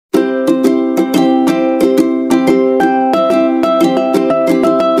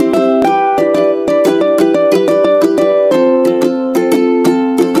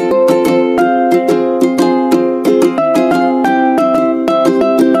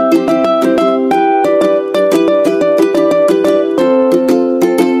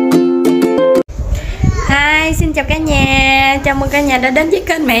chào mừng cả nhà đã đến với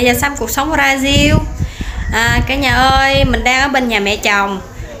kênh Mẹ và Sam cuộc sống Brazil. Cả nhà ơi, mình đang ở bên nhà mẹ chồng.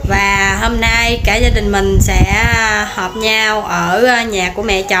 Và hôm nay cả gia đình mình sẽ họp nhau ở nhà của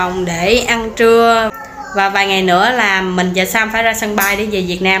mẹ chồng để ăn trưa. Và vài ngày nữa là mình và Sam phải ra sân bay để về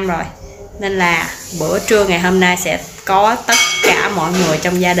Việt Nam rồi. Nên là bữa trưa ngày hôm nay sẽ có tất cả mọi người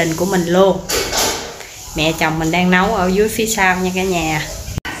trong gia đình của mình luôn. Mẹ chồng mình đang nấu ở dưới phía sau nha cả nhà.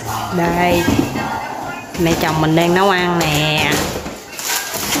 Đây, mẹ chồng mình đang nấu ăn nè.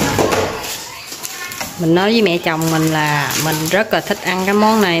 Mình nói với mẹ chồng mình là mình rất là thích ăn cái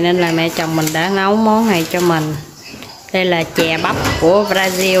món này, nên là mẹ chồng mình đã nấu món này cho mình. Đây là chè bắp của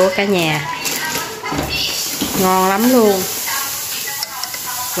Brazil cả nhà. Ngon lắm luôn.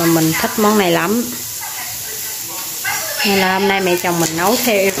 Và mình thích món này lắm. Nên là hôm nay mẹ chồng mình nấu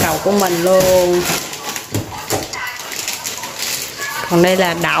theo yêu cầu của mình luôn. Còn đây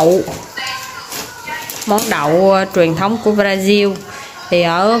là đậu. Món đậu truyền thống của Brazil. Thì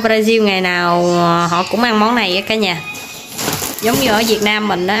ở Brazil ngày nào họ cũng ăn món này cả nhà. Giống như ở Việt Nam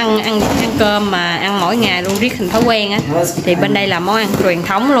mình nó ăn cơm mà ăn mỗi ngày luôn, riết thành thói quen á. Thì bên đây là món ăn truyền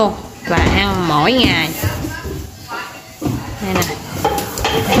thống luôn. Và ăn mỗi ngày. Đây nè,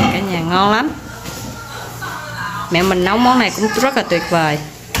 cả nhà ngon lắm. Mẹ mình nấu món này cũng rất là tuyệt vời.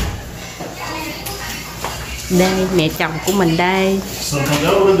 Đây mẹ chồng của mình đây.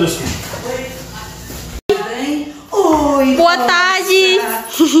 Boa tarde.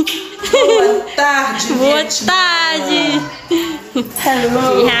 Boa tarde. Boa tarde.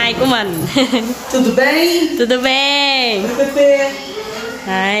 Hello. Chị hai của mình. Tudo bem? Tudo bem. Pepe.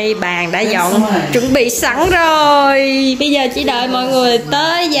 Đây, bàn đã dọn chuẩn bị sẵn rồi. Bây giờ chỉ đợi mọi người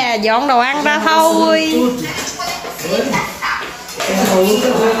tới và dọn đồ ăn ra thôi.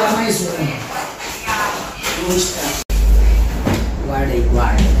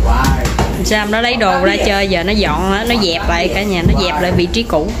 Sam nó lấy đồ ra chơi, giờ nó dọn nó dẹp lại cả nhà, nó dẹp lại vị trí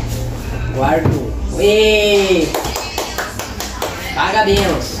cũ.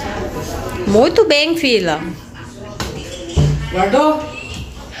 Muito bem, filha. Guardou?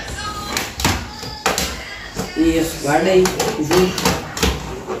 Isso, guarda aí, junto.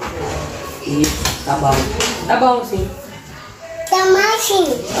 Isso, tá bom. Tá bom sim. Tá mais sim.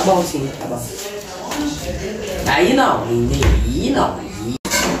 Tá bom sim, tá bom. Aí não, aí não.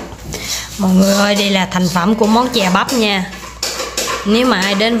 Mọi người ơi, đây là thành phẩm của món chè bắp nha. Nếu mà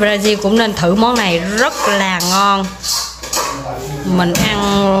ai đến Brazil cũng nên thử món này, rất là ngon.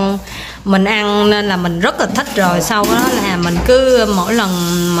 Mình ăn nên là mình rất là thích rồi. Sau đó là mình cứ mỗi lần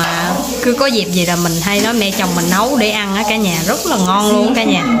mà cứ có dịp gì là mình hay nói mẹ chồng mình nấu để ăn á cả nhà, rất là ngon luôn cả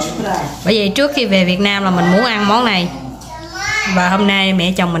nhà. Bởi vậy trước khi về Việt Nam là mình muốn ăn món này. Và hôm nay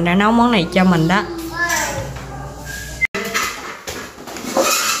mẹ chồng mình đã nấu món này cho mình đó.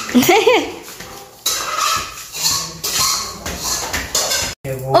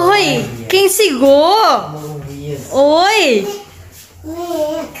 Ôi, quem chegou? Oi.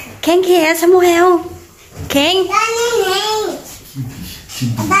 Quem que é, Samuel? Quem?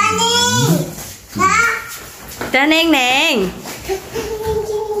 Da Neng Neng.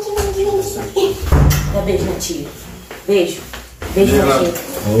 Dá beijo na tia. Beijo. Beijo na tia.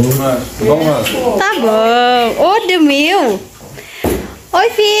 Tá bom. Ô, Deus meu. Oi,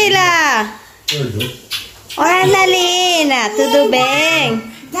 filha. Oi, Annalena. Tudo bem?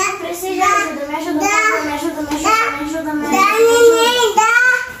 Precisa de ajuda, me ajuda, me ajuda, me ajuda, me ajuda, me ajuda.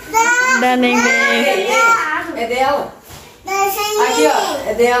 Da Neng Neng. É dela. Aqui, ó.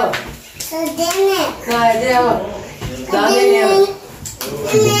 É dela. Não, é dela. Da Helena.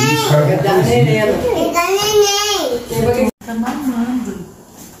 Da Helena. Tá mamando.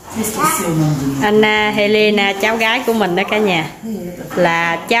 Você esqueceu o nome do Anna Helena, cháu gái của mình đó cả nhà.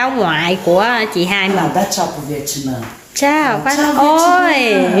 Là cháu ngoại của chị hai mình. Dá tchau pro Vietnã. Chào, bác.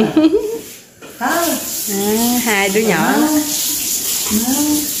 Ôi. Hai đứa nhỏ.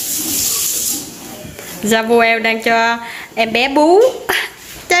 Samuel đang cho em bé bú.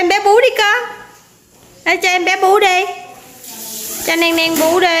 Cho em bé bú đi con. Đây, cho em bé bú đi. Cho Neng Neng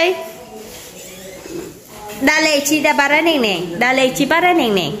bú đi. Dale chi para Neng Neng. Dale chi para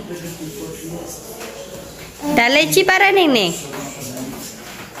Neng Neng. Dale chi para Neng Neng.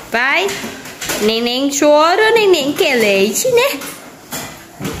 Vai. Neng Neng choro, Neng Neng quer leite nè.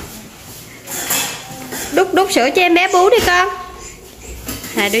 Đút sữa cho em bé bú đi con.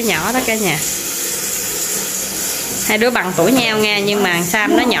 Hai đứa nhỏ đó cả nhà. Hai đứa bằng tuổi nhau nha, nhưng mà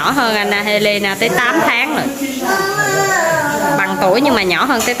Sam nó nhỏ hơn Anna Helena tới 8 tháng rồi. Bằng tuổi nhưng mà nhỏ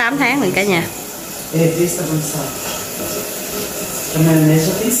hơn tới 8 tháng rồi cả nhà.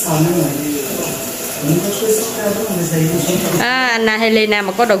 Anna Helena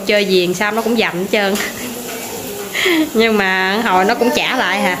mà có đồ chơi gì Sam nó cũng dầm hết trơn. Nhưng mà hồi nó cũng trả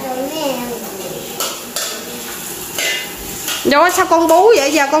lại hả? Đó, sao con bú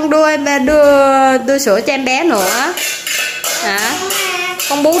vậy? Giờ con đưa sữa cho em bé nữa hả?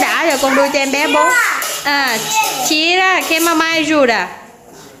 Con bú đã rồi con đưa cho em bé bú. À, tira que mamãe ajuda.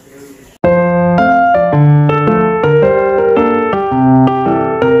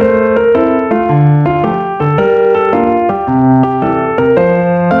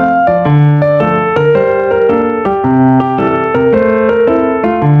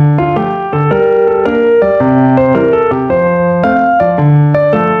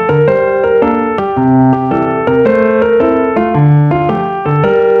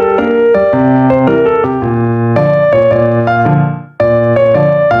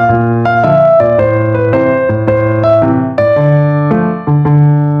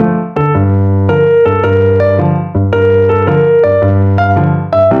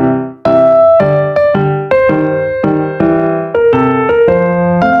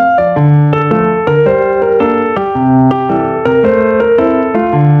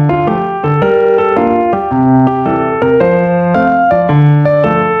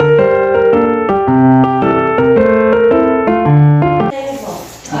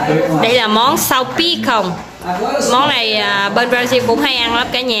 Đây là món sau picon. Món này bên Brazil cũng hay ăn lắm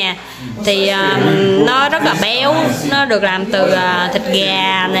cả nhà. Thì nó rất là béo. Nó được làm từ thịt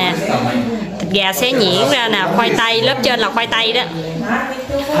gà nè, thịt gà xé nhuyễn ra nè, khoai tây, lớp trên là khoai tây đó,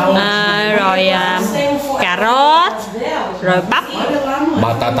 rồi cà rốt, rồi bắp,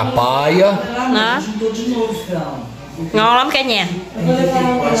 batata palha. đó. Ngon lắm cả nhà.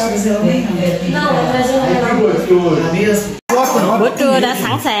 Bữa trưa đã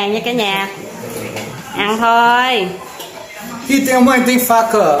sẵn sàng nha cả nhà. Ăn thôi. E tem a mãe, tem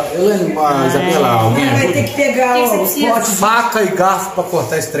faca, Helena, Isabela, alguém? Vai ter que pegar o pote, Faca e garfo pra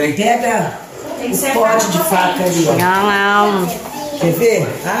cortar esse trem. pega o pote de faca ali, ó. Ngon không? Quer ver?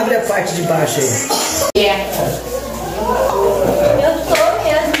 Abre a parte de baixo aí.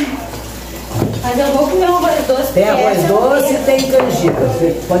 Mas eu vou comer um arroz doce. Tem arroz doce e tem canjica.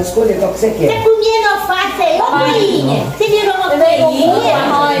 Você pode escolher qual que você quer. Tá comendo alface aí, ô Marinha? Você virou uma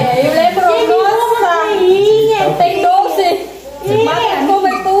feinha? Olha, eu lembro, Você virou uma feinha? tem doce, mas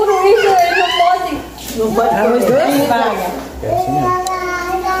come tudo isso, ele não pode. Não pode arroz doce?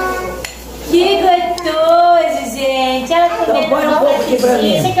 Que gostoso, gente. Ela comendo Então põe um pouco aqui pra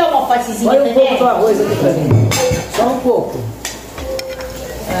mim. Você quer um alfacezinho Põe um pouco do também? arroz aqui pra mim. Só um pouco.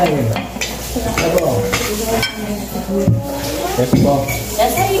 Aí. Tá bom.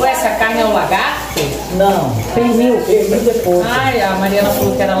 Ué, essa carne é um lagarto? Não. Pernil depois. Ai, a Mariana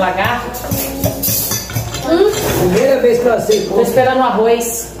falou que era lagarto. Primeira vez que eu aceito. Tô esperando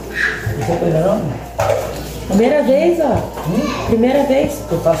arroz. Você foi não? Primeira vez, ó. Primeira vez.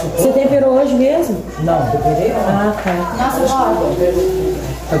 Eu faço Você temperou hoje mesmo? Não, temperei não. Ah, tá.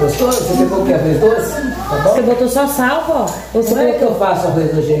 Tá gostoso? Você pegou o que? Arroz doce? Tá bom? Você botou só sal, ó? Ou você Como é que eu faço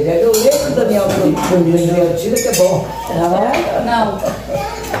arroz do jeito? Eu lembro do Daniel antiga que é bom. Não.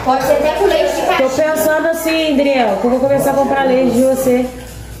 Pode ser até com leite de Tô cachorro. pensando assim, Adriel, que eu vou começar a comprar leite de você.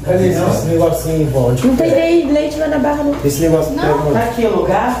 Cadê esse negocinho bom? Não tem leite lá na barra, não. Esse negócio Tá aqui o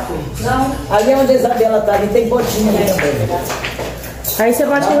lugar? Não. Ali onde a Isabela tá, ali tem botinha ali também. Aí você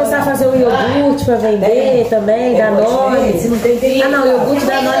pode começar a fazer o iogurte pra vender também, Danone. Se não tem Ah, não, iogurte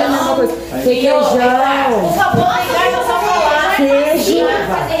Danone é a mesma coisa. Tem queijão, Por favor, Ricardo, só falar. queijo,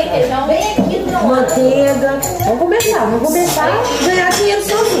 Fazer requeijão bem aqui no manteiga. Vamos começar a ganhar dinheiro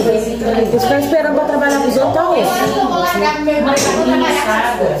sozinho. Você tá esperando pra trabalhar pros outros, tá Eu hoje. acho que eu vou largar pro meu irmão e vou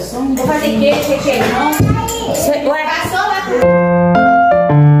trabalhar. Vou fazer queijo, requeijão. Ué, Tá só lá.